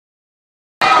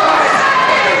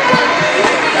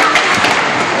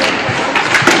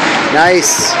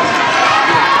Nice.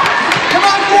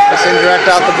 Just indirect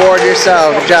off the board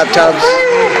yourself. Good job, Tubbs.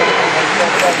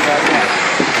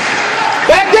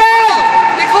 Back down!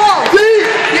 Nicole!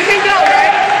 You can go,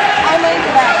 right? I'll lay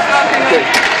for that. Okay.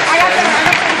 I got that.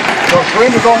 So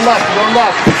swing, you're going left. You're going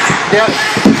left. Yes.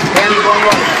 And you're going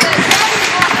right.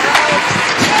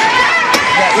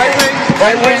 Right wing.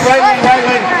 Right wing, right wing, right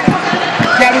wing.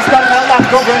 Kevin's got it out left.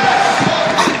 Go, Brent.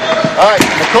 All right,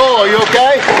 Nicole, are you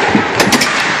okay?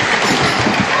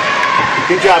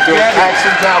 Good job, dude.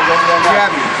 Excellent job.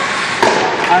 Grab me.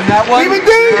 On that one,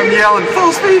 I'm yelling,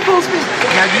 full speed, full speed.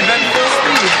 Had you been full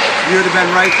speed, you would have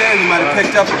been right there. You might have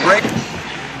picked up a break.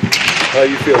 How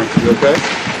you feeling? You okay?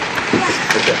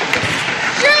 Okay.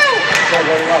 Shoot!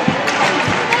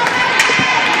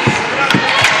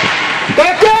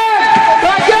 Back in!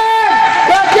 Back in!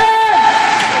 Back in!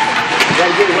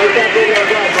 Gotta get right back over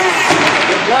that guy, Brian.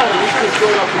 Good job. We should have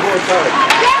scored off the board side.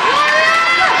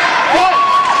 What?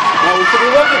 Now we should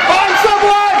be looking. Find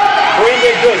someone! Green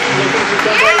did good. She's looking for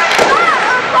somebody.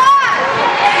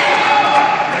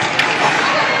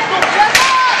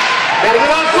 Gotta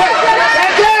get on quick.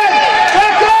 Back in!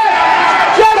 Back in!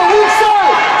 Jenna, weak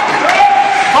side!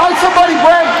 Find somebody,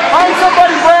 Brent. Find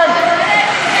somebody, Brent.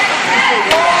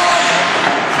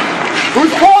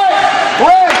 Who's quiet?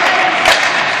 Brent.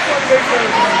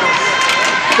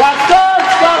 Stop, stop,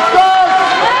 stop, stop.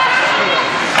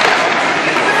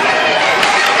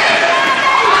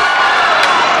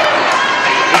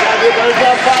 You gotta do a better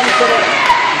job finding someone.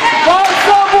 Find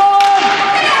someone!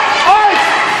 Ice!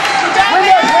 Win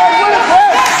it, man, win it,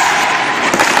 man!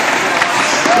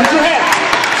 Use your head.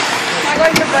 Am I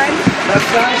going to bend? Left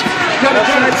side.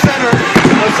 Left side center.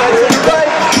 Left side center. Right.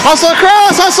 Hustle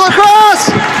across! Hustle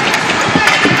across!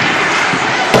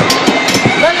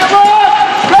 Make it run!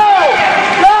 Go!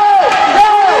 Go! Go!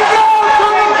 Go!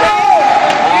 Go! Go!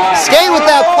 Skate with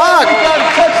that puck! You gotta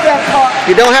touch that puck!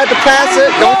 You don't have to pass it.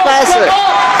 Don't pass it.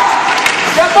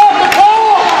 Step up,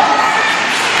 Nicole!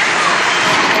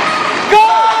 Go!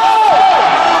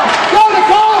 Go,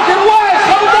 Nicole! Get away!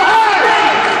 Come behind!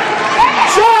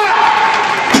 Shot!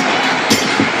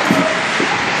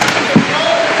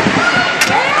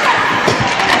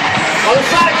 Other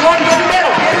side, Jordan, go in the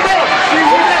middle! Get in the middle!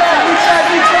 Weak side,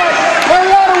 weak side!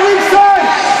 Hurry on the weak side!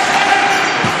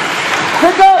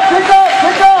 Pick up, pick up,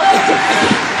 pick up!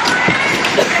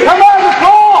 Come on,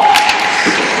 Nicole!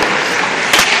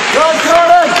 Good,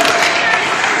 Jordan!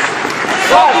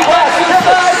 Pass, pass, come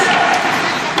on!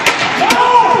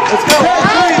 Let's go! All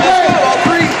three, let's go, all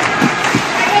three!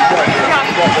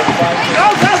 Go,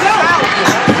 go, go!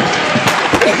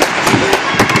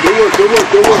 Good work, good work,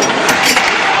 good work.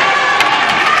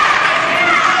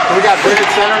 We got Brent at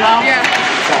center now? Yeah. Can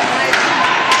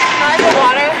I have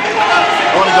water?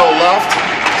 I want to go left,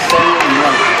 center, and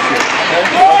right.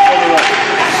 Okay? Left,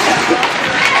 center,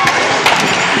 right.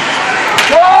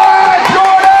 Good,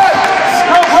 Jordan!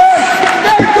 Go, Brent!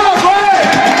 There you go, Brent!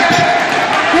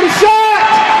 Get a shot!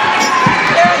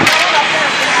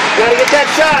 Gotta get that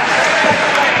shot!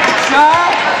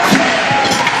 Shot!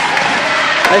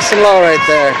 Nice and low right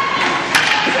there.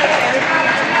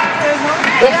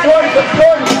 Look, Jordan, look,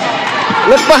 Jordan!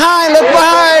 Look behind! Look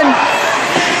behind!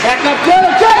 Back up,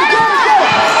 Jordan, Jordan, Jordan, Jordan!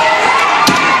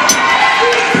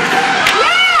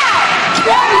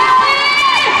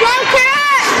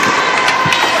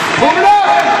 Move it up!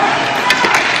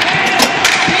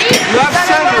 Left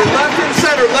center, left and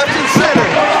center, left and center.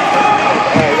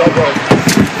 Alright, well done.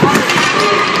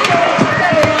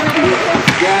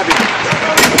 Gabby,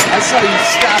 I saw you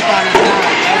stop on it now.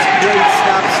 That's great.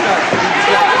 Stop, start.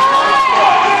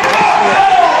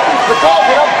 Nicole,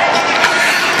 get up!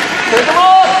 Take him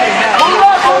off! Move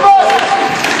up, move up!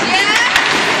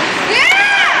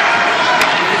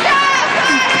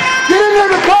 Get in there,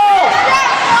 Nicole!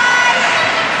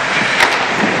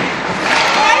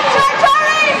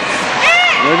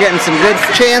 We're getting some good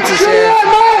chances Get here. in,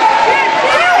 Mike!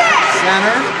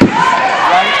 Center,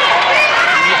 right,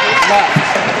 left.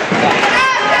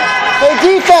 Hey,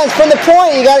 defense from the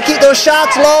point. You got to keep those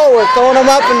shots low. We're throwing them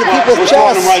up into people's We're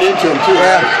throwing chests. him right into him, too.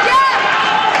 Yeah.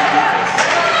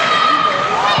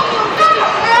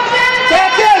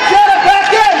 Back in, Jenna! Back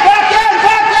in! Back in!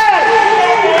 Back in!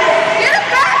 Get it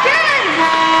back in!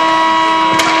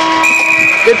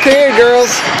 Good period,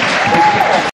 girls.